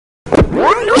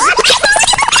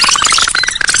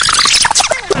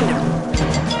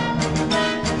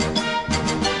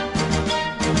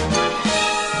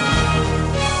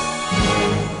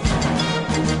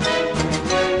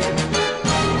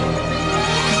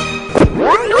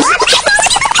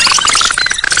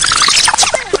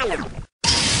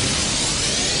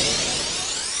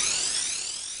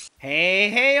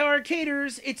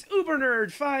Arcaders, it's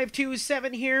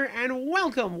UberNerd527 here, and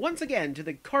welcome once again to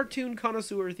the Cartoon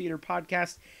Connoisseur Theater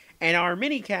Podcast and our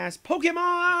MiniCast,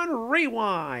 Pokemon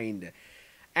Rewind.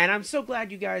 And I'm so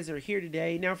glad you guys are here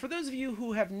today. Now, for those of you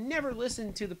who have never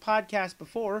listened to the podcast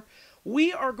before,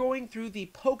 we are going through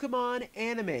the Pokemon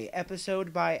anime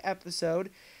episode by episode,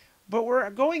 but we're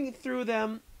going through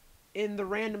them in the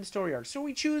random story arc. So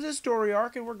we choose a story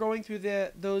arc, and we're going through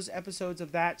those episodes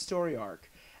of that story arc.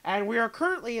 And we are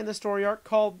currently in the story arc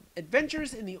called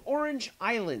Adventures in the Orange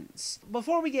Islands.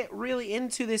 Before we get really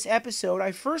into this episode,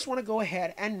 I first want to go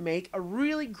ahead and make a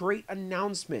really great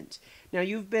announcement. Now,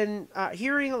 you've been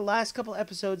hearing the last couple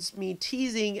episodes me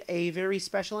teasing a very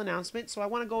special announcement, so I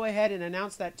want to go ahead and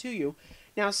announce that to you.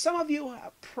 Now, some of you,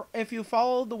 if you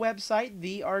follow the website,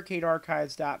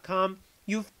 thearcadearchives.com,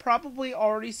 you've probably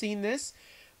already seen this,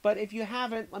 but if you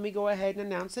haven't, let me go ahead and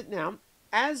announce it now.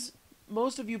 As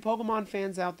most of you Pokemon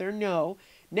fans out there know,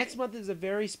 next month is a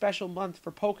very special month for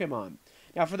Pokemon.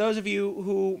 Now, for those of you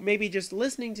who may be just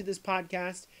listening to this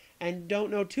podcast and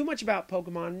don't know too much about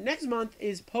Pokemon, next month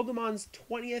is Pokemon's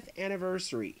 20th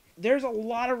anniversary. There's a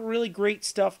lot of really great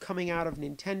stuff coming out of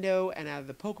Nintendo and out of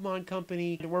the Pokemon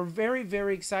Company. And we're very,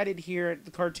 very excited here at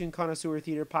the Cartoon Connoisseur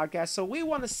Theater Podcast. So we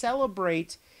want to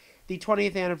celebrate the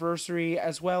 20th anniversary,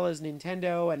 as well as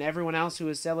Nintendo and everyone else who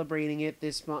is celebrating it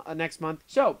this next month.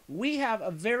 So we have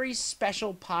a very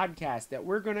special podcast that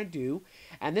we're going to do,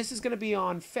 and this is going to be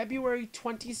on February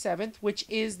 27th, which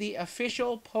is the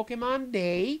official Pokemon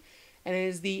Day, and it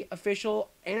is the official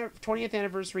 20th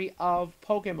anniversary of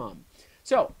Pokemon.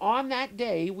 So on that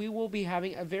day, we will be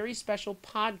having a very special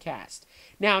podcast.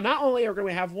 Now, not only are we going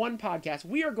to have one podcast,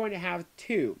 we are going to have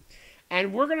two.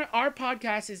 And our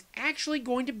podcast is actually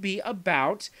going to be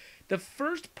about the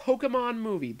first Pokemon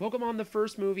movie. Pokemon the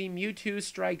first movie, Mewtwo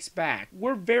Strikes Back.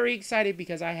 We're very excited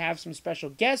because I have some special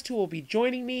guests who will be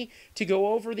joining me to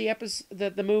go over the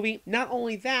movie. Not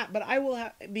only that, but I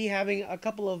will be having a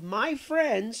couple of my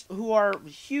friends who are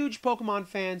huge Pokemon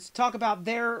fans talk about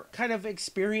their kind of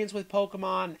experience with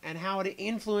Pokemon and how it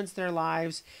influenced their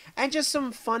lives and just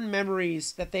some fun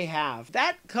memories that they have.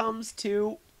 That comes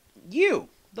to you,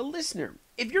 the listener.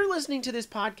 If you're listening to this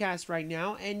podcast right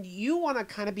now and you want to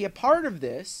kind of be a part of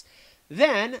this,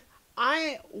 then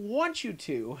I want you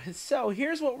to. So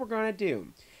here's what we're going to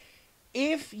do.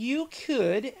 If you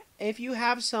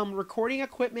have some recording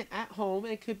equipment at home,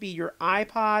 it could be your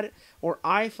iPod or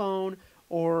iPhone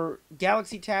or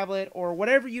Galaxy tablet or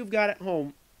whatever you've got at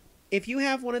home. If you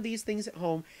have one of these things at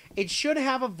home, it should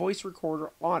have a voice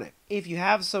recorder on it. If you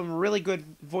have some really good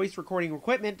voice recording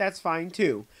equipment, that's fine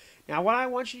too. Now, what I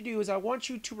want you to do is I want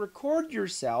you to record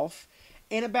yourself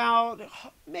in at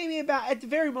the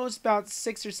very most, about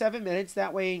 6 or 7 minutes.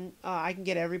 That way I can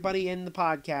get everybody in the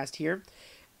podcast here.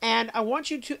 And I want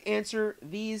you to answer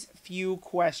these few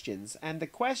questions. And the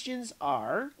questions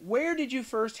are, where did you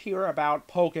first hear about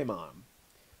Pokemon?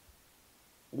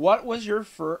 What was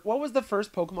the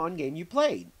first Pokemon game you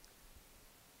played?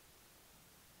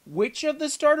 Which of the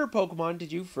starter Pokemon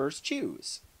did you first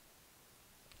choose?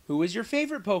 Who is your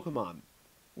favorite Pokemon?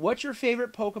 What's your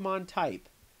favorite Pokemon type?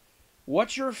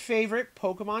 What's your favorite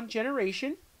Pokemon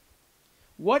generation?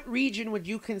 What region would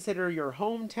you consider your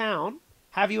hometown?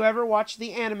 Have you ever watched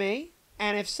the anime?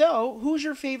 And if so, who's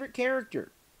your favorite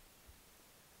character?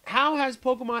 How has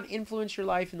Pokemon influenced your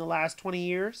life in the last 20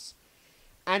 years?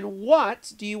 And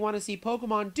what do you want to see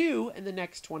Pokemon do in the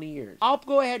next 20 years? I'll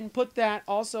go ahead and put that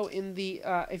also in the,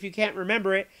 if you can't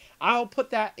remember it, I'll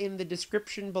put that in the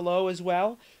description below as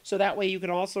well, so that way you can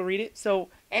also read it. So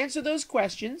answer those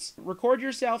questions, record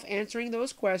yourself answering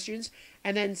those questions,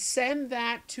 and then send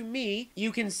that to me.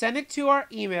 You can send it to our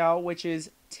email, which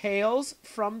is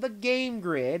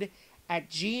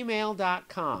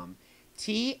talesfromthegamegrid@gmail.com.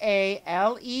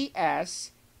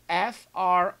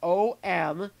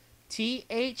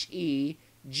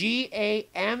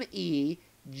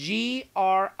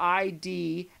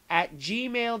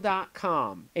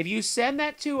 If you send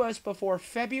that to us before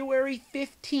February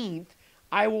 15th,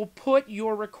 I will put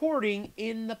your recording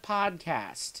in the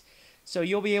podcast. So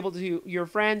you'll be able to, your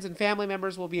friends and family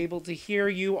members will be able to hear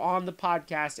you on the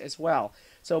podcast as well.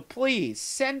 So please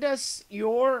send us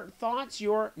your thoughts,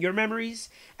 your memories.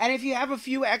 And if you have a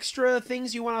few extra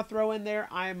things you want to throw in there,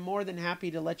 I am more than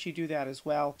happy to let you do that as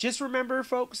well. Just remember,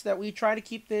 folks, that we try to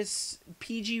keep this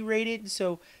PG rated.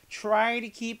 So try to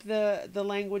keep the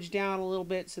language down a little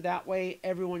bit so that way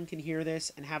everyone can hear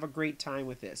this and have a great time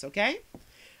with this, okay?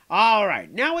 All right,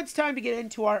 now it's time to get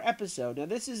into our episode. Now,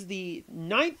 this is the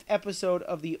 9th episode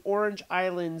of the Orange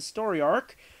Island story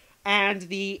arc and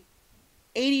the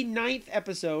 89th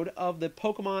episode of the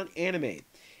Pokemon anime.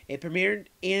 It premiered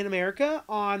in America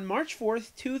on March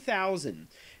 4th, 2000.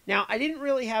 Now, I didn't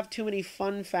really have too many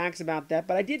fun facts about that,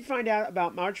 but I did find out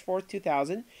about March 4th,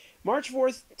 2000. March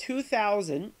 4th,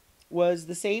 2000 was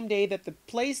the same day that the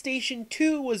PlayStation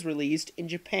 2 was released in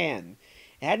Japan.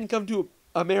 It hadn't come to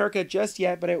America just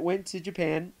yet, but it went to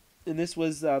Japan, and this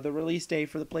was the release day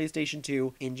for the PlayStation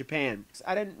 2 in Japan.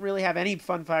 I didn't really have any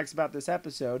fun facts about this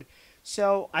episode,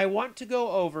 so I want to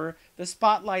go over the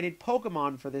spotlighted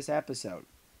Pokemon for this episode.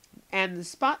 And the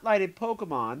spotlighted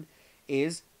Pokemon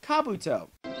is Kabuto.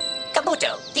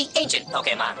 Kabuto, the ancient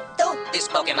Pokemon. Though this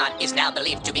Pokemon is now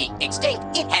believed to be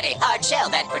extinct, it had a hard shell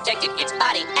that protected its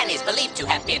body and is believed to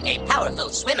have been a powerful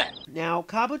swimmer. Now,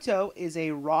 Kabuto is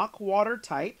a rock-water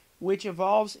type, which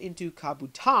evolves into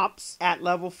Kabutops at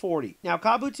level 40. Now,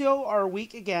 Kabuto are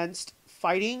weak against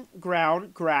fighting,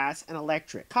 ground, grass, and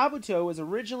electric. Kabuto was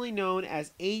originally known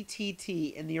as ATT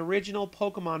in the original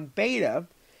Pokemon Beta,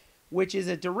 which is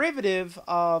a derivative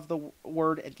of the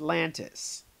word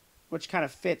Atlantis, which kind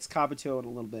of fits Kabuto in a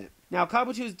little bit. Now,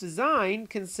 Kabuto's design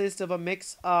consists of a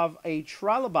mix of a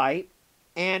trilobite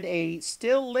and a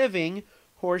still-living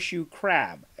horseshoe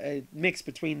crab, a mix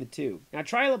between the two. Now,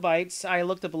 trilobites, I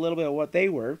looked up a little bit of what they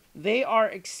were. They are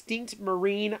extinct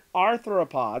marine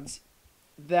arthropods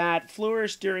that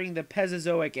flourished during the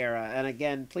Mesozoic era. And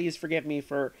again, please forgive me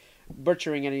for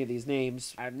butchering any of these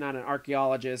names. I'm not an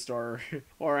archaeologist or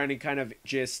any kind of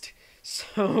gist,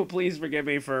 so please forgive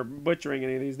me for butchering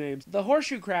any of these names. The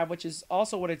horseshoe crab, which is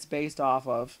also what it's based off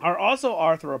of, are also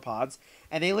arthropods,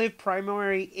 and they live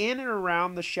primarily in and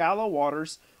around the shallow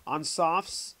waters on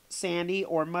soft, sandy,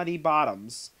 or muddy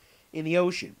bottoms in the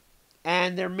ocean.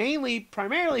 And they're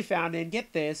primarily found in,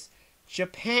 get this,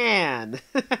 Japan.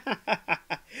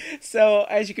 So,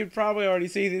 as you can probably already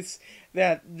see, this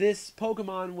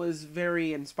Pokemon was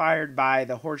very inspired by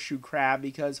the horseshoe crab,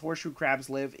 because horseshoe crabs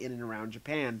live in and around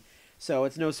Japan. So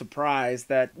it's no surprise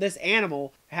that this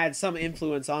animal had some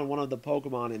influence on one of the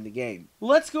Pokemon in the game.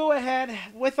 Let's go ahead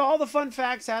with all the fun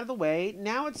facts out of the way.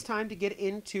 Now it's time to get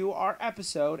into our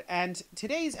episode, and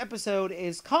today's episode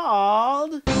is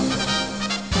called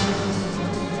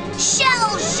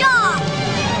Shell Shock!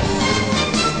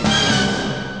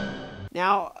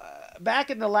 Now, back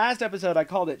in the last episode, I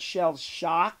called it Shell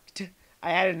Shocked.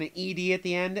 I added an ED at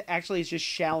the end. Actually, it's just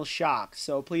Shell Shock,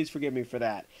 so please forgive me for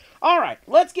that. Alright,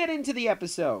 let's get into the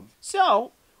episode.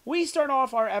 So, we start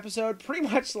off our episode pretty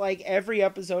much like every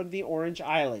episode of the Orange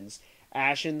Islands.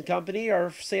 Ash and the company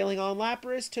are sailing on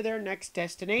Lapras to their next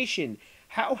destination.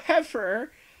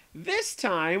 However, this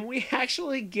time we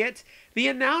actually get the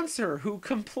announcer who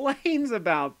complains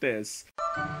about this.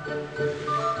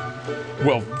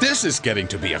 Well, this is getting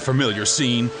to be a familiar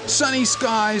scene. Sunny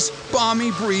skies,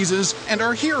 balmy breezes, and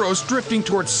our heroes drifting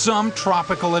towards some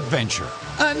tropical adventure.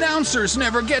 Announcers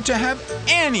never get to have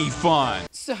any fun.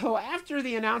 So after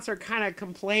the announcer kind of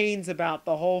complains about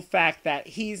the whole fact that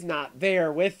he's not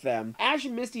there with them, Ash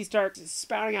and Misty start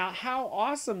spouting out how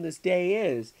awesome this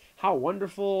day is, how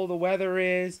wonderful the weather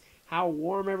is, how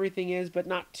warm everything is, but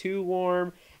not too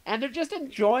warm, and they're just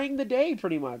enjoying the day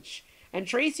pretty much. And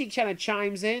Tracy kind of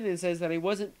chimes in and says that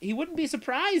he wouldn't be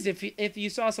surprised if you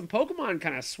saw some Pokemon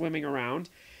kind of swimming around.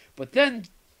 But then,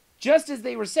 just as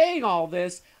they were saying all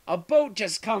this, a boat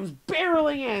just comes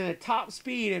barreling in at top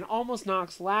speed and almost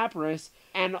knocks Lapras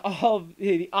and all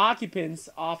the occupants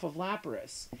off of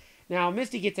Lapras. Now,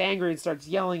 Misty gets angry and starts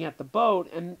yelling at the boat,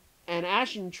 and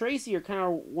Ash and Tracy are kind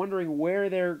of wondering where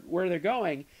they're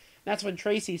going. That's when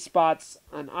Tracy spots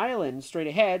an island straight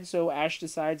ahead, so Ash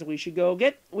decides we should go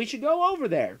over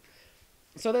there.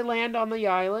 So they land on the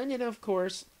island, and of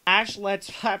course, Ash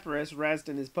lets Lapras rest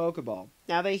in his Pokeball.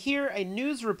 Now they hear a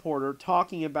news reporter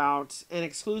talking about an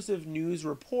exclusive news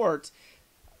report.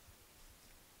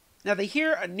 Now they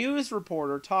hear a news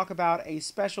reporter talk about a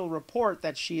special report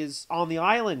that she is on the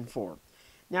island for.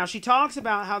 Now she talks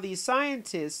about how these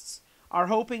scientists are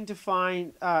hoping to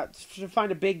find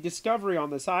a big discovery on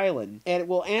this island, and it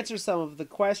will answer some of the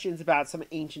questions about some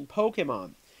ancient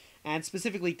Pokemon, and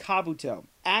specifically Kabuto.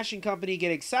 Ash and company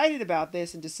get excited about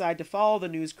this and decide to follow the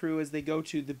news crew as they go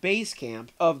to the base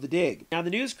camp of the dig. Now the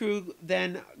news crew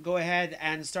then go ahead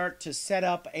and start to set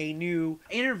up a new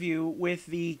interview with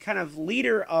the kind of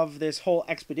leader of this whole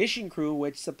expedition crew,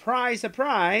 which, surprise,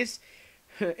 surprise,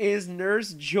 is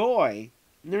Nurse Joy.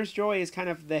 Nurse Joy is kind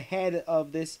of the head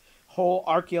of this whole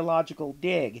archaeological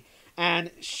dig,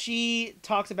 and she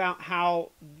talks about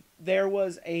how there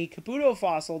was a Kabuto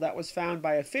fossil that was found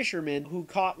by a fisherman who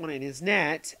caught one in his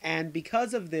net, and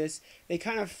because of this they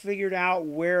kind of figured out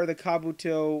where the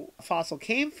Kabuto fossil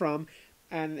came from,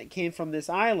 and it came from this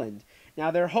island. Now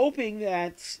they're hoping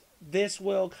that this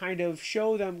will kind of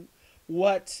show them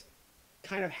what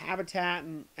kind of habitat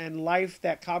and life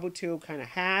that Kabuto kind of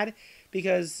had,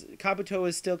 because Kabuto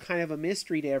is still kind of a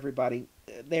mystery to everybody.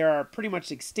 They are pretty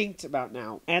much extinct about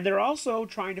now. And they're also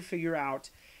trying to figure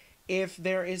out if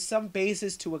there is some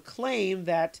basis to a claim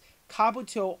that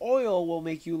Kabuto oil will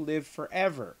make you live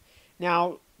forever.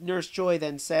 Now, Nurse Joy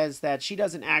then says that she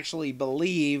doesn't actually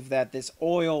believe that this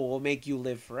oil will make you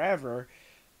live forever,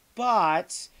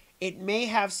 but it may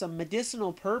have some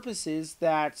medicinal purposes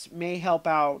that may help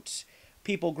out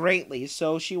people greatly,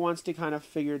 so she wants to kind of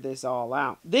figure this all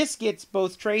out. This gets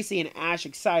both Tracy and Ash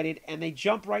excited, and they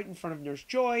jump right in front of Nurse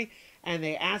Joy, and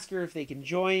they ask her if they can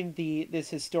join this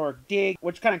historic dig,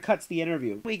 which kind of cuts the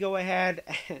interview. We go ahead,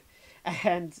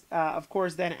 and of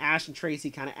course then Ash and Tracy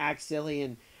kind of act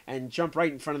silly and jump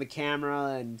right in front of the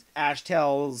camera, and Ash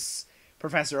tells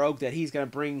Professor Oak that he's going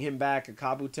to bring him back a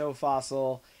Kabuto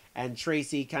fossil, and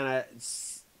Tracy kind of,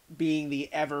 being the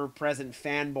ever-present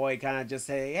fanboy, kind of just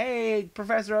say, "Hey,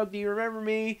 Professor Oak, do you remember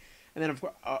me?" And then,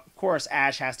 of course,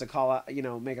 Ash has to call out,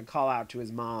 make a call out to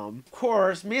his mom. Of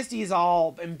course, Misty's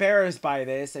all embarrassed by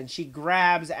this, and she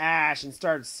grabs Ash and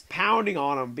starts pounding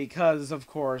on him because, of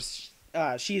course,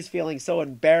 she's feeling so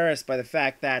embarrassed by the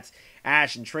fact that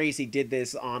Ash and Tracy did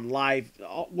this on live.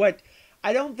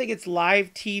 I don't think it's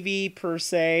live TV per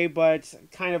se, but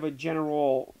kind of a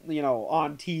general,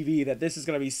 on TV, that this is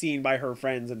going to be seen by her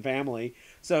friends and family.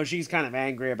 So she's kind of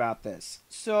angry about this.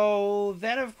 So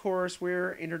then, of course,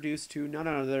 we're introduced to none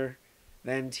other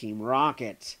than Team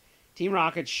Rocket. Team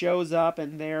Rocket shows up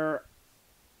in their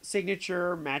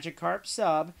signature Magikarp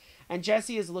sub, and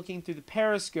Jessie is looking through the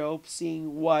periscope,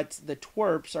 seeing what the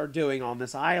twerps are doing on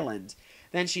this island.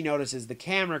 Then she notices the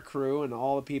camera crew and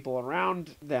all the people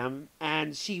around them,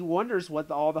 and she wonders what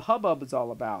all the hubbub is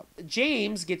all about.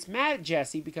 James gets mad at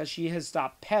Jessie because she has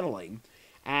stopped pedaling,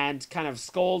 and kind of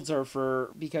scolds her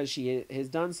because she has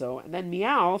done so. And then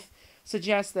Meowth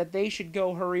suggests that they should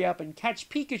go hurry up and catch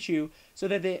Pikachu so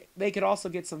that they could also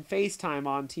get some FaceTime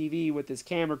on TV with this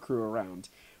camera crew around,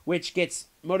 which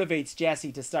motivates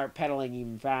Jessie to start pedaling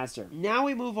even faster. Now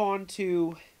we move on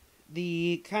to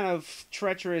the kind of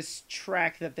treacherous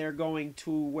trek that they're going to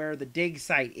where the dig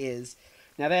site is.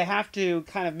 Now they have to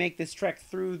kind of make this trek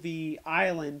through the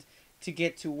island to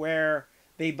get to where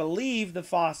they believe the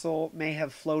fossil may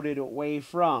have floated away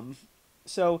from.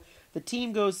 So the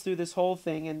team goes through this whole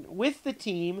thing, and with the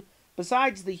team,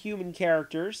 besides the human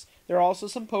characters, there are also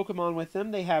some Pokemon with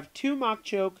them. They have 2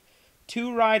 Machop,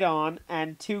 2 Rhydon,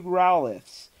 and 2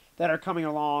 Growliths that are coming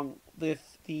along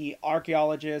with the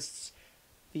archaeologists,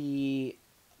 the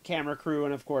camera crew,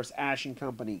 and of course Ash and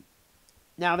company.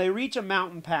 Now they reach a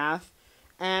mountain path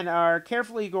and are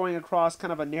carefully going across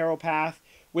kind of a narrow path,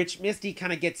 which Misty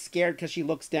kind of gets scared because she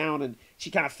looks down and she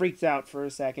kind of freaks out for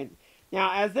a second.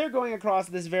 Now as they're going across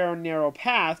this very narrow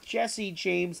path, Jessie,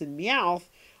 James, and Meowth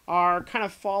are kind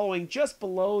of following just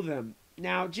below them.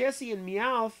 Now Jessie and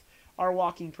Meowth are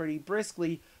walking pretty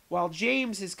briskly, while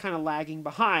James is kind of lagging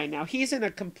behind. Now he's in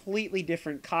a completely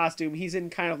different costume. He's in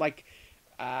kind of like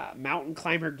mountain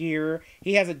climber gear.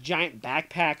 He has a giant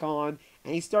backpack on,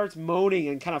 and he starts moaning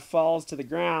and kind of falls to the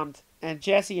ground. And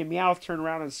Jessie and Meowth turn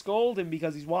around and scold him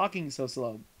because he's walking so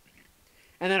slow.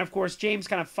 And then, of course, James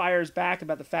kind of fires back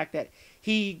about the fact that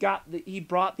he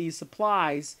brought these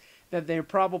supplies that they're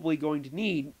probably going to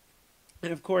need.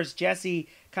 And, of course, Jessie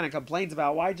kind of complains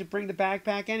about, "Why'd you bring the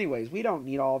backpack anyways? We don't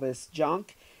need all this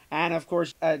junk." And, of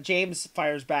course, James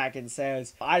fires back and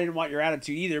says, "I didn't want your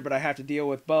attitude either, but I have to deal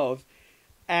with both."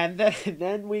 And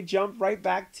then we jump right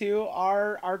back to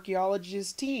our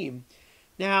archaeologist team.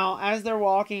 Now, as they're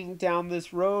walking down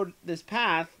this road, this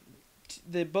path,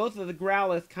 both of the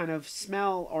Growlithe kind of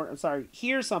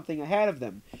hear something ahead of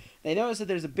them. They notice that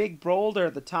there's a big boulder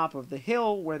at the top of the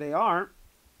hill where they are,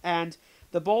 and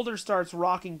the boulder starts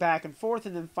rocking back and forth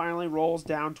and then finally rolls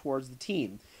down towards the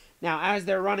team. Now, as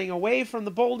they're running away from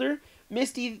the boulder,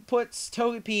 Misty puts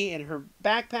Togepi in her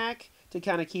backpack to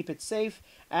kind of keep it safe,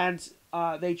 and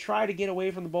they try to get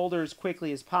away from the boulder as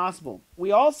quickly as possible.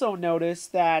 We also notice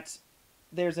that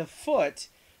there's a foot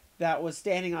that was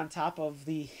standing on top of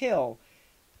the hill,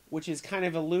 which is kind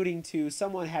of alluding to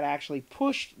someone had actually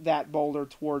pushed that boulder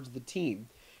towards the team.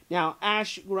 Now,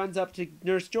 Ash runs up to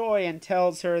Nurse Joy and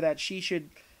tells her that she should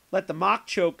let the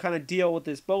Machop kind of deal with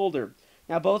this boulder.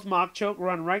 Now, both Machop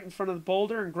run right in front of the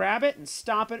boulder and grab it and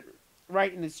stop it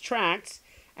right in its tracks,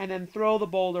 and then throw the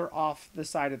boulder off the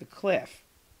side of the cliff.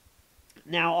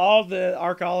 Now, all the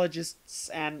archaeologists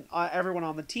and everyone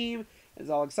on the team is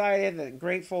all excited and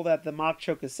grateful that the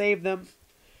Machop has saved them.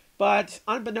 But,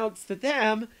 unbeknownst to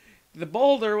them, the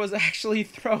boulder was actually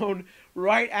thrown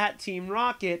right at Team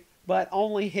Rocket but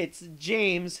only hits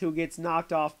James, who gets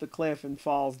knocked off the cliff and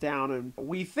falls down. And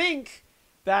we think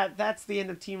that that's the end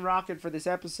of Team Rocket for this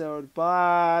episode,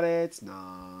 but it's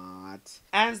not.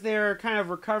 As they're kind of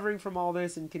recovering from all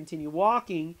this and continue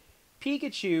walking,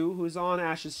 Pikachu, who's on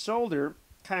Ash's shoulder,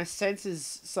 kind of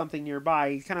senses something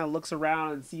nearby. He kind of looks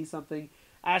around and sees something.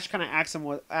 Ash kind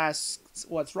of asks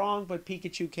what's wrong, but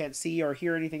Pikachu can't see or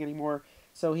hear anything anymore,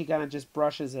 so he kind of just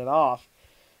brushes it off.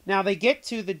 Now they get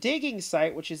to the digging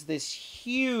site, which is this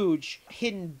huge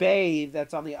hidden bay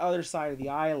that's on the other side of the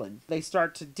island. They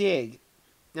start to dig.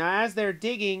 Now as they're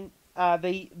digging,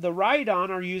 the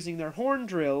Rhydon are using their horn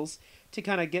drills to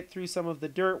kind of get through some of the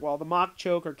dirt, while the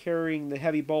Machop are carrying the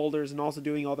heavy boulders and also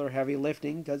doing all their heavy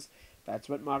lifting, because that's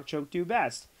what Machop do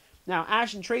best. Now,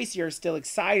 Ash and Tracy are still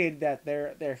excited that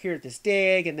they're here at this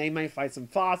dig, and they might find some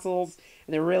fossils,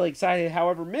 and they're really excited.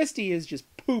 However, Misty is just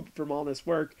pooped from all this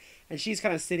work, and she's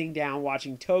kind of sitting down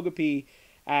watching Togepi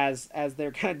as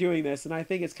they're kind of doing this. And I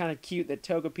think it's kind of cute that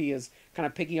Togepi is kind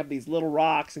of picking up these little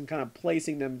rocks and kind of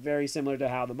placing them very similar to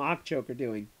how the Machop are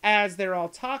doing. As they're all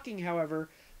talking, however,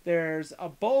 there's a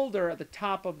boulder at the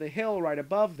top of the hill right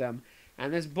above them,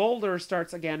 and this boulder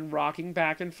starts again rocking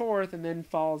back and forth and then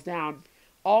falls down,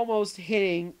 almost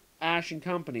hitting Ash and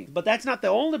company. But that's not the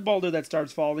only boulder that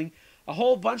starts falling. A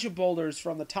whole bunch of boulders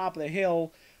from the top of the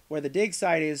hill where the dig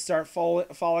site is start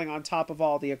falling on top of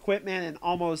all the equipment and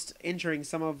almost injuring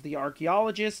some of the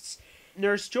archaeologists.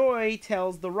 Nurse Joy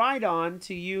tells the Rhydon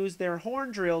to use their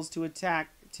horn drills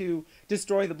to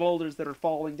destroy the boulders that are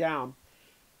falling down.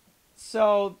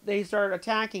 So they start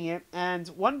attacking it, and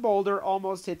one boulder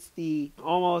almost hits the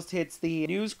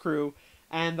news crew,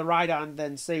 and the Rhydon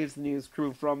then saves the news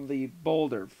crew from the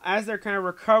boulder. As they're kind of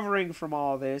recovering from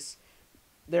all this,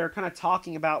 they're kind of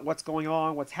talking about what's going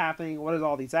on, what's happening, what are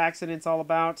all these accidents all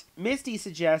about. Misty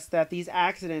suggests that these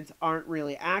accidents aren't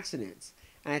really accidents.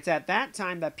 And it's at that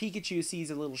time that Pikachu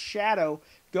sees a little shadow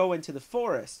go into the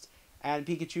forest. And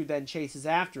Pikachu then chases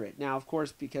after it. Now, of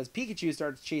course, because Pikachu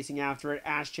starts chasing after it,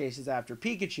 Ash chases after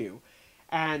Pikachu.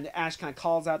 And Ash kind of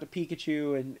calls out to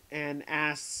Pikachu and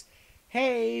asks,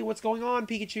 "Hey, what's going on,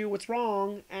 Pikachu? What's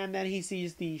wrong?" And then he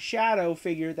sees the shadow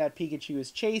figure that Pikachu is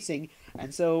chasing,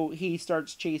 and so he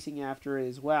starts chasing after it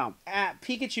as well.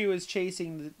 Pikachu is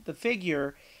chasing the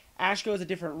figure. Ash goes a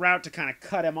different route to kind of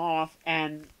cut him off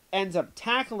and ends up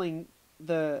tackling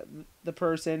the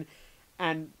person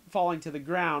and falling to the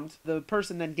ground. The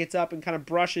person then gets up and kind of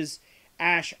brushes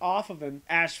Ash off of him.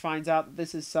 Ash finds out that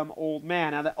this is some old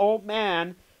man. Now, the old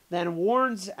man then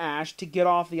warns Ash to get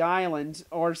off the island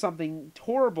or something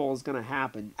horrible is going to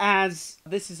happen. As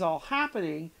this is all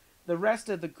happening, the rest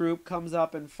of the group comes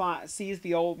up and sees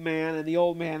the old man, and the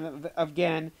old man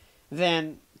again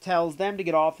then tells them to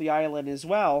get off the island as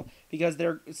well, because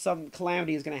some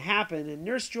calamity is going to happen. And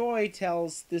Nurse Joy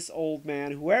tells this old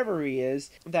man, whoever he is,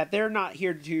 that they're not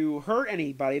here to hurt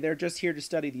anybody, they're just here to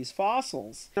study these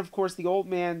fossils. And of course, the old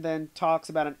man then talks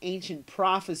about an ancient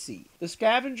prophecy. The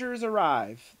scavengers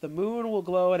arrive, the moon will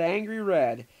glow an angry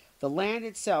red, the land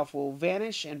itself will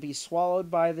vanish and be swallowed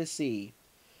by the sea.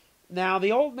 Now,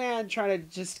 the old man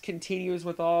just continues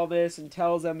with all this and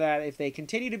tells them that if they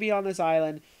continue to be on this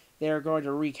island, they're going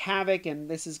to wreak havoc, and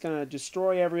this is going to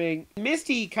destroy everything.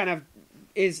 Misty kind of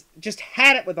just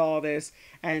had it with all this,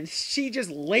 and she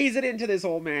just lays it into this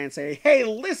old man and say, "Hey,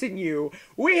 listen you,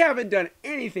 we haven't done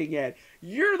anything yet.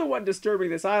 You're the one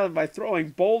disturbing this island by throwing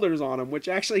boulders on him," which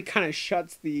actually kind of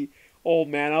shuts the old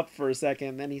man up for a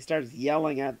second. Then he starts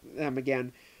yelling at them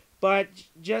again. But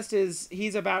just as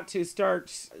he's about to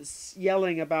start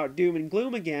yelling about doom and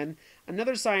gloom again,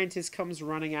 another scientist comes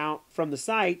running out from the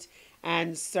site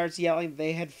and starts yelling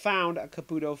they had found a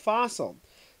Caputo fossil.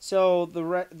 So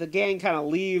the gang kind of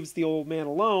leaves the old man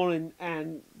alone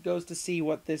and goes to see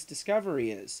what this discovery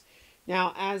is.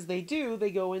 Now, as they do, they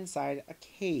go inside a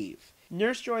cave.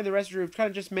 Nurse Joy and the rest of the group kind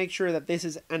of just make sure that this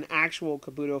is an actual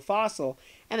Caputo fossil,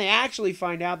 and they actually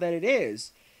find out that it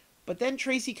is. But then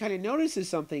Tracy kind of notices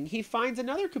something. He finds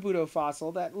another Caputo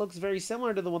fossil that looks very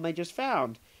similar to the one they just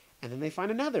found. And then they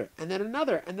find another, and then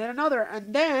another, and then another,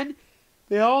 and then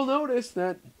they all notice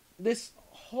that this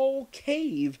whole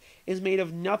cave is made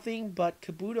of nothing but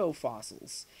Caputo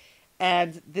fossils.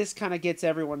 And this kind of gets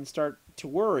everyone start to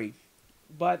worry.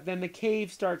 But then the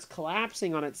cave starts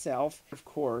collapsing on itself. Of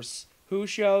course, who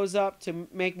shows up to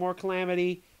make more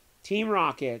calamity? Team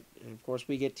Rocket. And of course,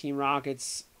 we get Team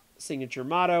Rocket's signature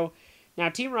motto. Now,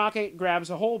 Team Rocket grabs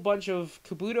a whole bunch of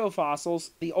Caputo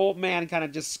fossils. The old man kind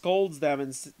of just scolds them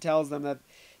and tells them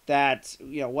that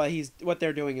you know what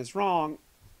they're doing is wrong,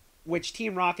 which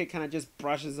Team Rocket kind of just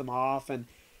brushes them off, and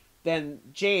then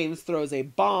James throws a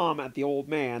bomb at the old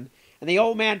man, And the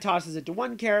old man tosses it to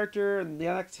one character, and the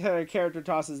next character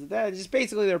tosses it that. Just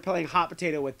basically they're playing hot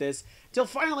potato with this, until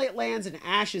finally it lands in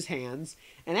Ash's hands.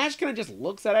 And Ash kind of just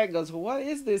looks at it and goes, well, what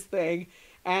is this thing?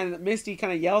 And Misty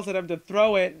kind of yells at him to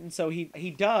throw it, and so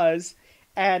he does.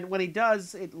 And when he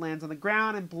does, it lands on the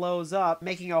ground and blows up,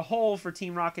 making a hole for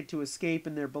Team Rocket to escape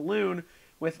in their balloon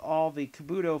with all the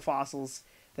Kabuto fossils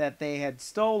that they had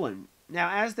stolen. Now,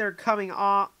 as they're coming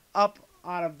up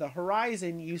out of the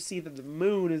horizon, you see that the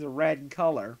moon is a red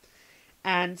color.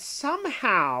 And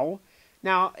somehow,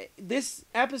 now, this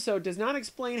episode does not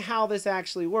explain how this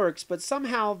actually works, but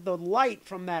somehow the light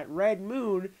from that red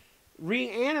moon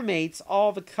reanimates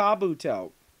all the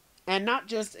Kabuto. And not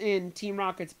just in Team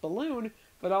Rocket's balloon,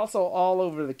 but also all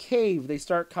over the cave. They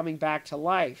start coming back to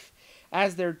life.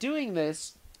 As they're doing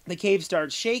this, the cave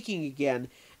starts shaking again,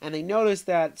 and they notice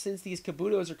that since these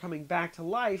Kabutos are coming back to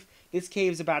life, this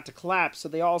cave's about to collapse. So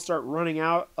they all start running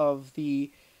out of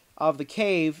the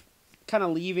cave, kind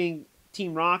of leaving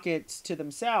Team Rocket to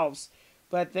themselves.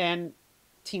 But then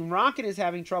Team Rocket is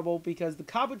having trouble because the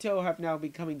Kabuto have now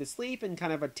been coming to sleep and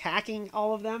kind of attacking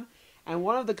all of them. And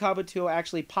one of the Kabuto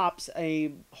actually pops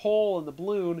a hole in the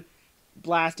balloon,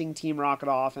 blasting Team Rocket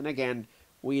off. And again,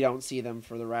 we don't see them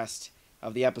for the rest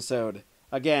of the episode.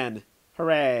 Again,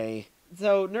 hooray.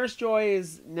 So Nurse Joy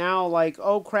is now like,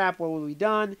 oh crap, what have we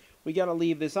done? We gotta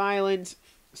leave this island.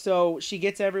 So she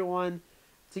gets everyone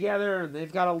together and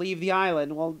they've got to leave the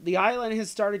island. Well, the island has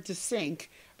started to sink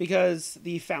because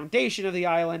the foundation of the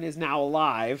island is now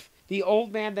alive. The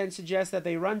old man then suggests that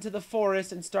they run to the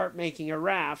forest and start making a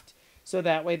raft so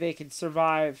that way they can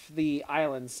survive the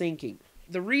island sinking.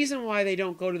 The reason why they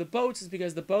don't go to the boats is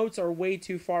because the boats are way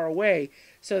too far away,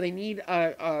 so they need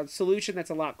a solution that's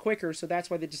a lot quicker, so that's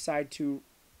why they decide to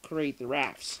create the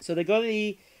rafts. So they go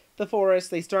to the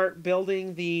forest, they start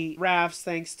building the rafts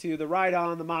thanks to the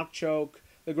Rhydon, the Mach Choke,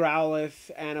 the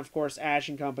Growlithe, and of course Ash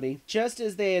and company. Just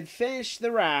as they had finished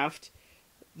the raft,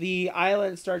 the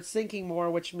island starts sinking more,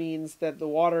 which means that the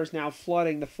water is now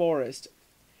flooding the forest.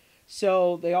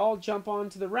 So they all jump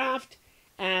onto the raft,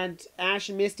 and Ash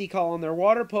and Misty call on their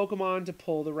water Pokemon to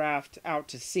pull the raft out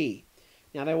to sea.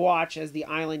 Now they watch as the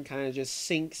island kind of just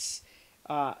sinks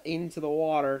into the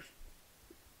water.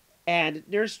 And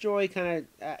Nurse Joy kind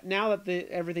of, now that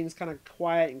everything's kind of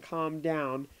quiet and calmed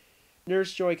down,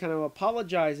 Nurse Joy kind of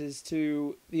apologizes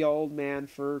to the old man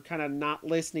for kind of not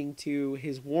listening to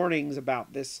his warnings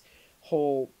about this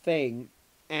whole thing.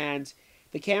 And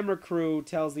the camera crew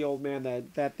tells the old man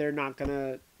that they're not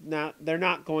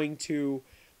going to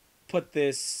put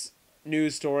this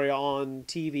news story on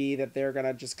TV, that they're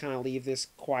gonna just kind of leave this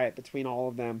quiet between all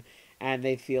of them, and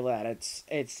they feel that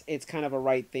it's kind of a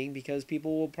right thing because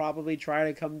people will probably try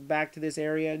to come back to this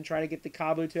area and try to get the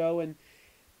Kabuto, and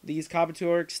these Kabuto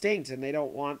are extinct, and they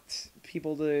don't want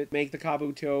people to make the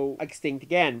Kabuto extinct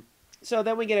again. So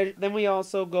then we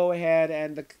also go ahead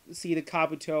and see the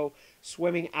Kabuto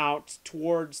swimming out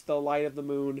towards the light of the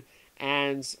moon,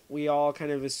 and we all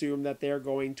kind of assume that they're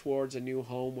going towards a new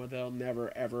home where they'll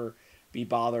never ever be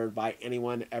bothered by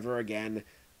anyone ever again,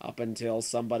 up until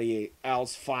somebody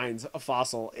else finds a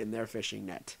fossil in their fishing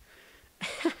net.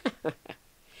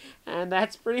 And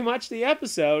that's pretty much the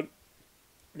episode.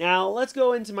 Now let's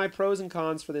go into my pros and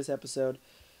cons for this episode.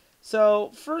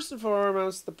 So first and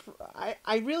foremost,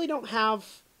 I really don't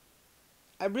have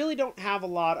a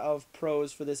lot of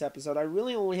pros for this episode. I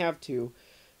really only have two.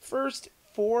 First,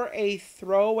 for a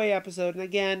throwaway episode, and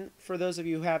again, for those of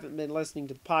you who haven't been listening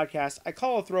to the podcast, I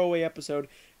call a throwaway episode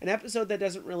an episode that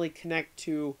doesn't really connect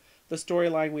to the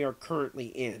storyline we are currently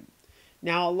in.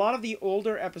 Now, a lot of the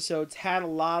older episodes had a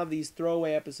lot of these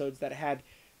throwaway episodes that had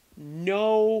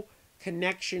no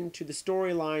connection to the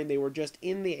storyline. They were just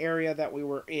in the area that we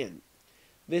were in.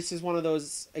 This is one of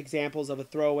those examples of a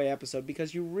throwaway episode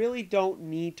because you really don't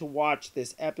need to watch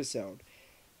this episode.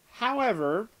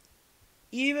 However,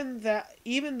 even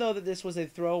though this was a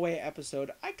throwaway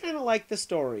episode, I kind of liked the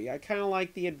story. I kind of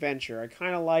liked the adventure. I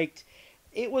kind of liked...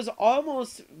 It was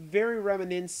almost very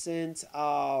reminiscent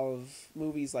of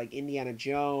movies like Indiana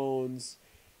Jones,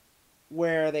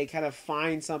 where they kind of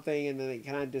find something and then they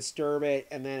kind of disturb it,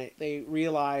 and then they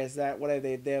realize that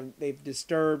they've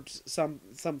disturbed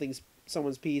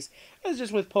someone's peace. It's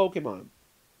just with Pokemon.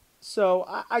 So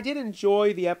I did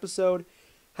enjoy the episode.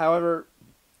 However,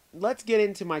 let's get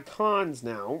into my cons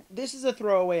now. This is a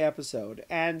throwaway episode,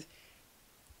 and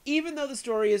even though the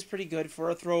story is pretty good for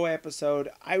a throwaway episode,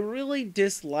 I really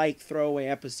dislike throwaway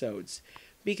episodes.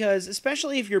 Because,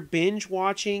 especially if you're binge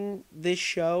watching this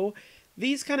show,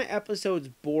 these kind of episodes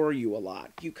bore you a lot.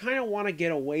 You kind of want to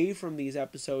get away from these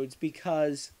episodes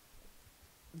because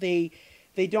they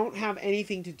they don't have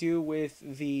anything to do with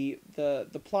the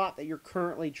plot that you're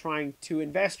currently trying to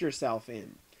invest yourself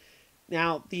in.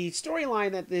 Now, the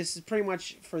storyline that this is pretty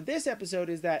much for this episode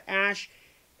is that Ash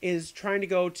is trying to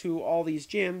go to all these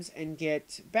gyms and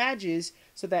get badges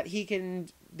so that he can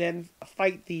then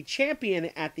fight the champion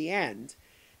at the end.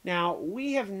 Now,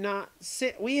 we have not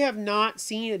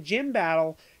seen a gym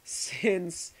battle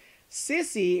since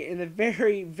Sissy in a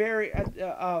very, very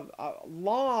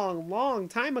long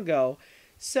time ago.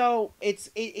 So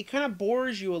it kind of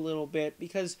bores you a little bit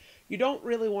because you don't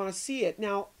really want to see it.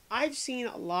 Now, I've seen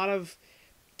a lot of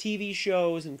TV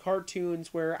shows and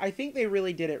cartoons where I think they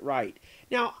really did it right.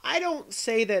 Now, I don't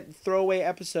say that throwaway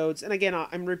episodes, and again,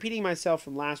 I'm repeating myself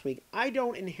from last week, I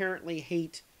don't inherently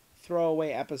hate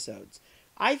throwaway episodes.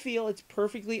 I feel it's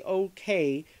perfectly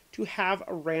okay to have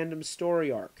a random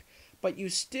story arc, but you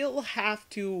still have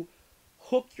to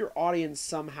hook your audience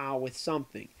somehow with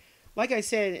something. Like I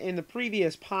said in the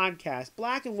previous podcast,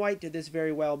 Black and White did this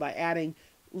very well by adding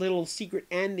little secret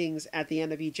endings at the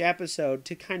end of each episode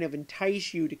to kind of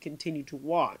entice you to continue to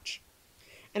watch.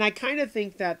 And I kind of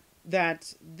think that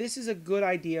this is a good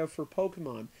idea for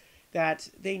Pokemon, that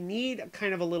they need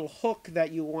kind of a little hook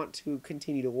that you want to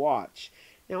continue to watch.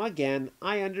 Now again,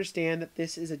 I understand that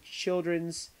this is a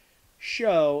children's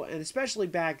show, and especially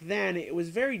back then, it was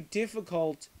very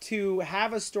difficult to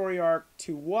have a story arc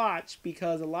to watch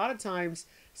because a lot of times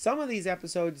some of these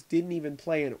episodes didn't even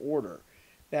play in order.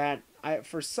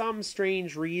 For some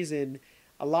strange reason,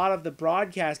 a lot of the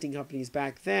broadcasting companies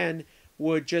back then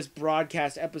would just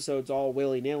broadcast episodes all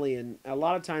willy-nilly, and a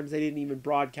lot of times they didn't even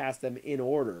broadcast them in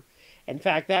order. In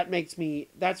fact,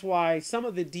 that's why some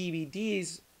of the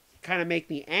DVDs kind of make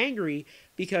me angry,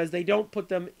 because they don't put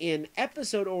them in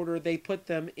episode order, they put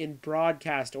them in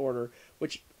broadcast order,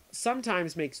 which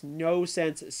sometimes makes no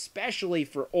sense, especially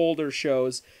for older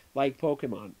shows like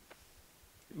Pokemon.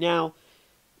 Now,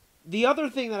 the other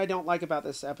thing that I don't like about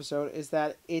this episode is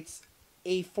that it's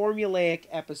a formulaic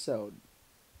episode.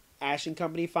 Ash and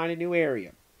company find a new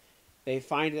area. They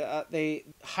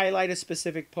highlight a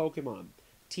specific Pokemon.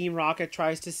 Team Rocket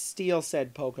tries to steal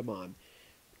said Pokemon.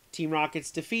 Team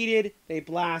Rocket's defeated, they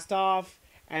blast off,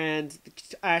 and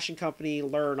Ash and company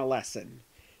learn a lesson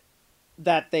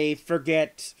that they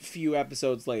forget a few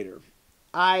episodes later.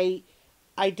 I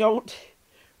don't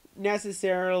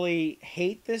necessarily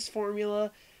hate this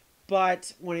formula,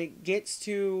 but when it gets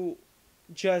to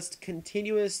just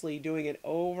continuously doing it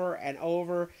over and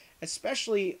over,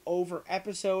 especially over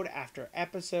episode after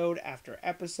episode after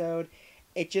episode,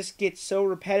 it just gets so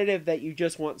repetitive that you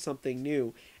just want something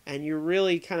new. And you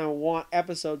really kind of want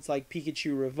episodes like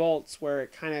Pikachu Revolts, where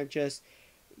it kind of just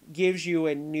gives you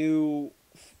a new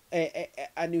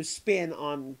spin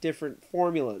on different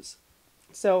formulas.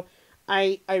 So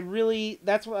I really,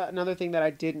 that's another thing that I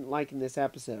didn't like in this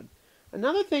episode.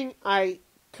 Another thing I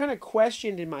kind of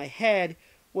questioned in my head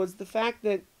was the fact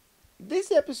that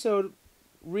this episode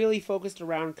really focused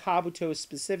around Kabuto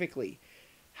specifically.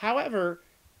 However,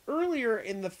 earlier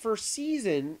in the first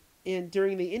season,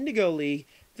 during the Indigo League,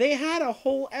 they had a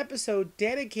whole episode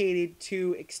dedicated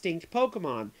to extinct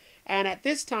Pokemon. And at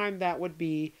this time, that would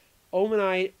be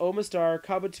Omanite, Omastar,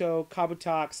 Kabuto,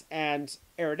 Kabutox, and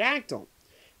Aerodactyl.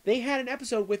 They had an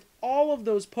episode with all of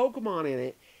those Pokemon in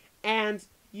it, and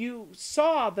you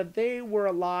saw that they were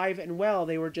alive and well.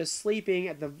 They were just sleeping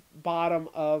at the bottom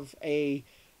of a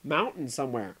mountain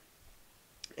somewhere.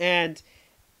 And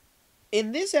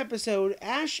in this episode,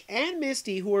 Ash and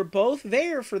Misty, who were both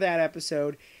there for that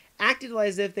episode, acted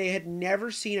as if they had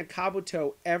never seen a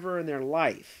Kabuto ever in their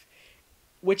life.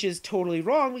 Which is totally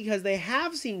wrong, because they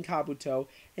have seen Kabuto.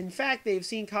 In fact, they've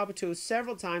seen Kabuto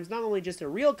several times, not only just a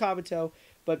real Kabuto,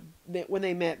 but when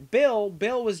they met Bill,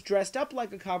 Bill was dressed up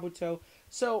like a Kabuto.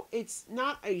 So it's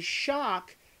not a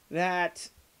shock that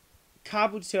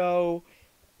Kabuto,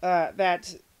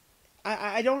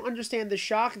 I don't understand the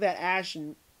shock that Ash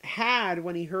had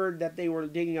when he heard that they were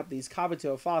digging up these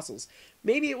Kabuto fossils.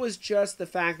 Maybe it was just the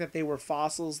fact that they were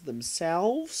fossils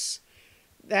themselves,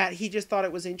 that he just thought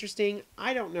it was interesting.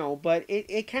 I don't know, but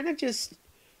it kind of just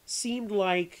seemed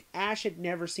like Ash had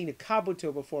never seen a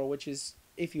Kabuto before, which is,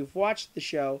 if you've watched the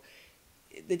show,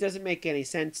 it doesn't make any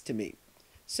sense to me.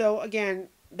 So again,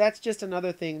 that's just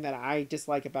another thing that I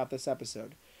dislike about this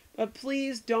episode. But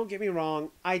please don't get me wrong,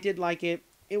 I did like it.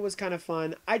 It was kind of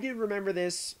fun. I did remember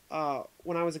this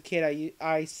when I was a kid.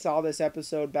 I saw this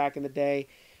episode back in the day.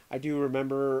 I do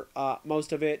remember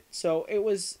most of it. So it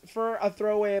was, for a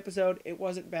throwaway episode, it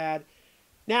wasn't bad.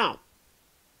 Now,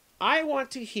 I want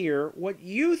to hear what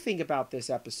you think about this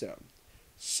episode.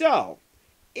 So,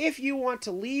 if you want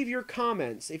to leave your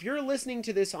comments, if you're listening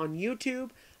to this on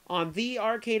YouTube, on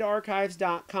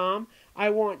thearcadearchives.com. I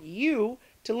want you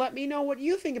to let me know what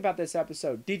you think about this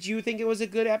episode. Did you think it was a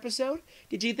good episode?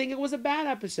 Did you think it was a bad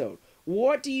episode?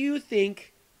 What do you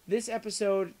think this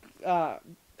episode,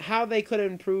 how they could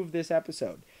improve this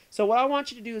episode? So what I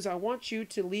want you to do is I want you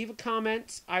to leave a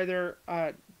comment either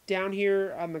down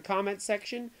here on the comment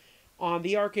section on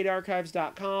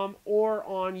thearcadearchives.com or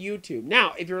on YouTube.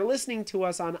 Now, if you're listening to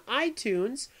us on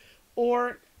iTunes,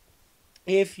 or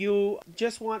if you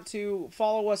just want to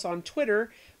follow us on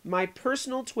Twitter, my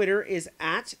personal Twitter is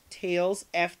at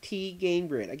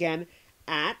TailsFTGameGrid. Again,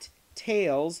 at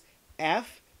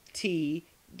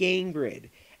TailsFTGameGrid.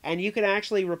 And you can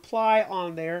actually reply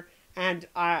on there and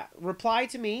reply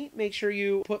to me. Make sure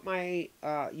you put my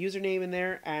username in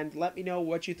there and let me know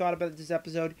what you thought about this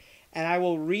episode. And I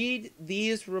will read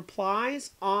these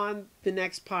replies on the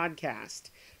next podcast.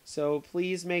 So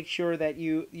please make sure that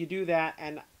you do that,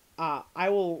 and I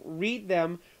will read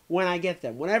them when I get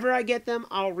them. Whenever I get them,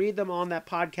 I'll read them on that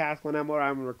podcast when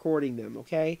I'm recording them,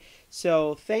 okay?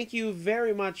 So thank you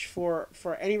very much for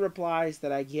any replies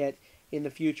that I get in the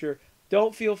future.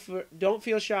 Don't feel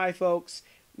shy, folks.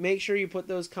 Make sure you put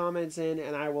those comments in,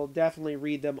 and I will definitely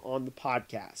read them on the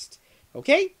podcast.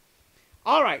 Okay?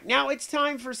 All right, now it's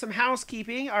time for some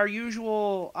housekeeping, our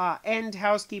usual end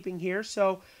housekeeping here.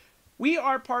 So we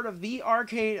are part of the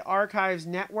Arcade Archives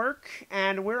Network,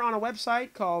 and we're on a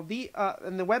website called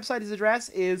and the website's address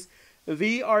is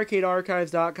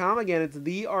thearcadearchives.com. Again, it's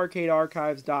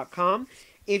thearcadearchives.com.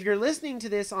 If you're listening to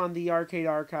this on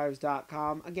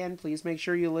thearcadearchives.com, again, please make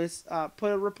sure you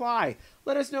put a reply.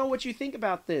 Let us know what you think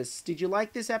about this. Did you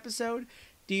like this episode?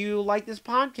 Do you like this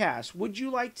podcast? Would you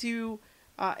like to...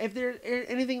 if there's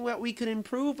anything that we could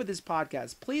improve with this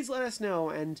podcast, please let us know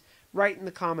and write in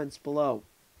the comments below.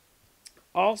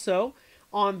 Also,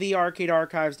 on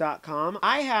thearcadearchives.com,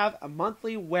 I have a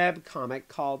monthly web comic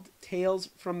called Tales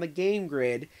from the Game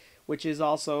Grid, which is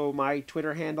also my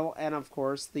Twitter handle and, of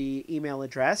course, the email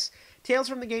address. Tales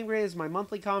from the Game Grid is my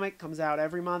monthly comic, comes out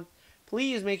every month.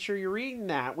 Please make sure you're reading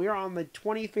that. We are on the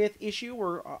 25th issue.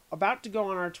 We're about to go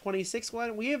on our 26th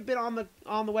one. We have been on the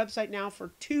website now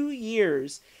for 2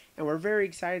 years, and we're very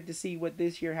excited to see what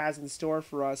this year has in store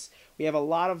for us. We have a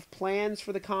lot of plans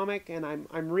for the comic, and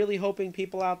I'm really hoping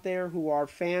people out there who are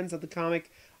fans of the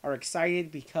comic are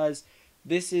excited, because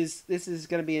this is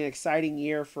going to be an exciting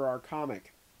year for our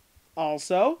comic.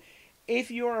 Also, if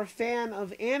you're a fan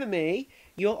of anime,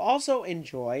 you'll also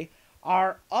enjoy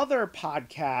our other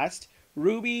podcast,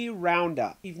 Ruby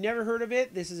Roundup. If you've never heard of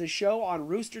it, this is a show on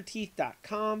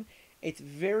roosterteeth.com. It's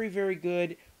very, very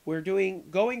good. We're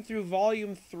going through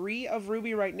volume 3 of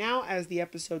Ruby right now as the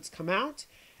episodes come out,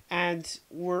 and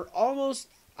we're almost,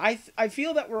 I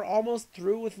feel that we're almost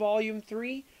through with volume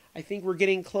 3. I think we're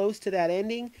getting close to that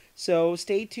ending, so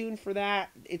stay tuned for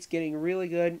that. It's getting really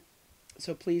good,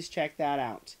 so please check that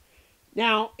out.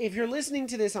 Now, if you're listening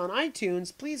to this on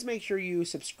iTunes, please make sure you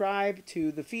subscribe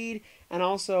to the feed, and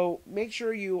also make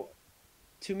sure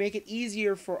to make it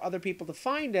easier for other people to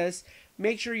find us,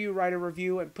 make sure you write a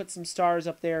review and put some stars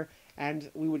up there,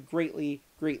 and we would greatly,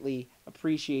 greatly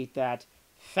appreciate that.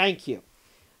 Thank you.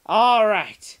 All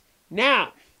right.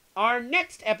 Now, our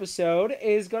next episode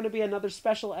is going to be another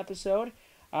special episode.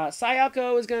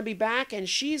 Sayako is going to be back, and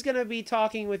she's going to be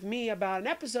talking with me about an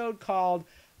episode called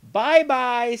Bye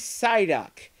Bye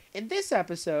Psyduck. In this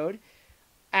episode,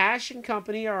 Ash and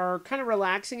company are kind of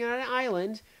relaxing on an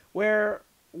island where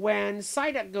when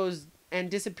Psyduck goes and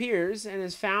disappears and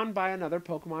is found by another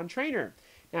Pokemon trainer.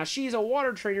 Now, she's a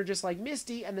water trainer just like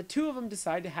Misty, and the two of them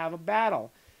decide to have a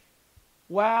battle.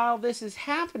 While this is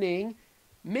happening,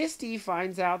 Misty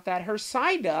finds out that her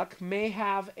Psyduck may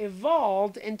have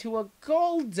evolved into a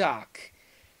Golduck.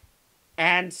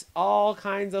 And all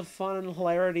kinds of fun and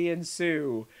hilarity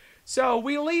ensue. So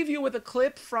we leave you with a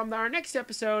clip from our next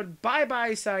episode. Bye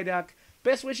bye, Psyduck.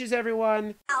 Best wishes,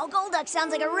 everyone. Oh, Golduck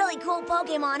sounds like a really cool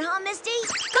Pokemon, huh, Misty?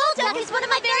 Golduck is one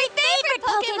of my very favorite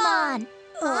Pokemon!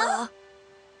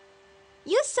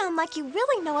 You sound like you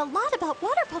really know a lot about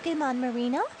water Pokemon,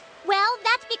 Marina. Well,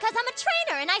 that's because I'm a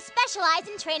trainer and I specialize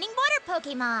in training water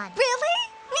Pokemon. Really?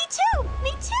 Me too!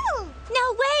 Me too!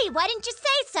 No way! Why didn't you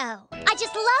say so? I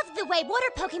just love the way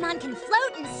water Pokemon can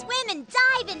float and swim and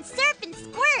dive and surf and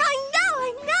squirt. I know!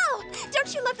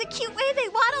 Don't you love the cute way they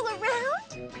waddle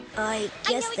around? I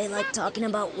guess they like talking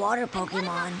about water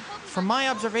Pokemon. From my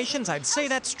observations, I'd say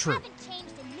that's true. Haven't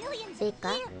changed in millions of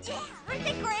Pika? years. Yeah, aren't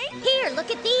they great? Here, look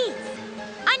at these.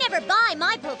 I never buy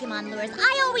my Pokemon lures.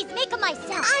 I always make them myself.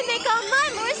 I make all my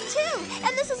lures too,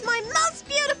 and this is my most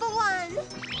beautiful one.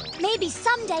 Maybe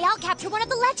someday I'll capture one of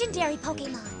the legendary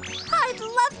Pokemon. I I'd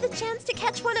love the chance to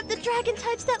catch one of the dragon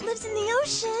types that lives in the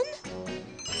ocean.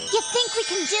 You think we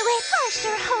can do it? I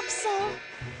sure hope so.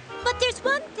 But there's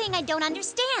one thing I don't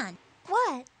understand.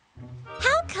 What?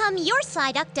 How come your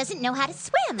Psyduck doesn't know how to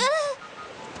swim?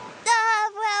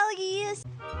 Well, yes.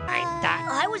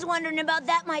 I was wondering about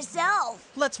that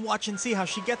myself. Let's watch and see how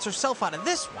she gets herself out of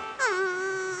this one.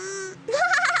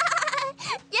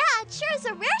 Yeah, it sure is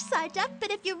a rare Psyduck,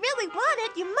 but if you really want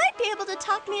it, you might be able to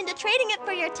talk me into trading it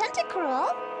for your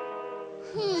Tentacruel.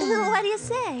 What do you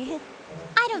say?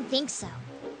 I don't think so.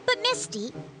 But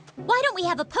Misty, why don't we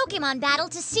have a Pokemon battle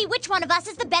to see which one of us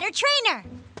is the better trainer?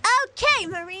 Okay,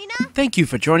 Marina. Thank you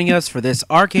for joining us for this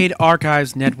Arcade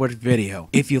Archives Network video.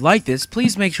 If you like this,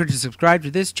 please make sure to subscribe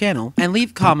to this channel and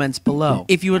leave comments below.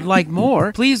 If you would like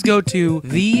more, please go to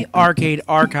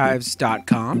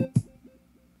thearcadearchives.com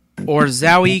or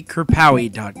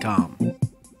zowiekerpowie.com.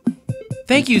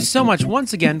 Thank you so much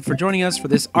once again for joining us for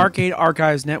this Arcade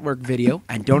Archives Network video,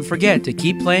 and don't forget to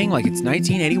keep playing like it's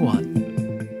 1981.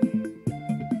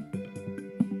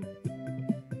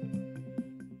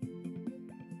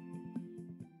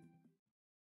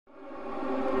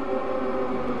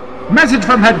 Message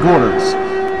from headquarters.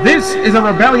 This is a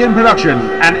Rebellion production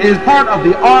and is part of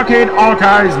the Arcade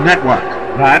Archives Network.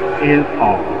 That is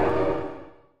all.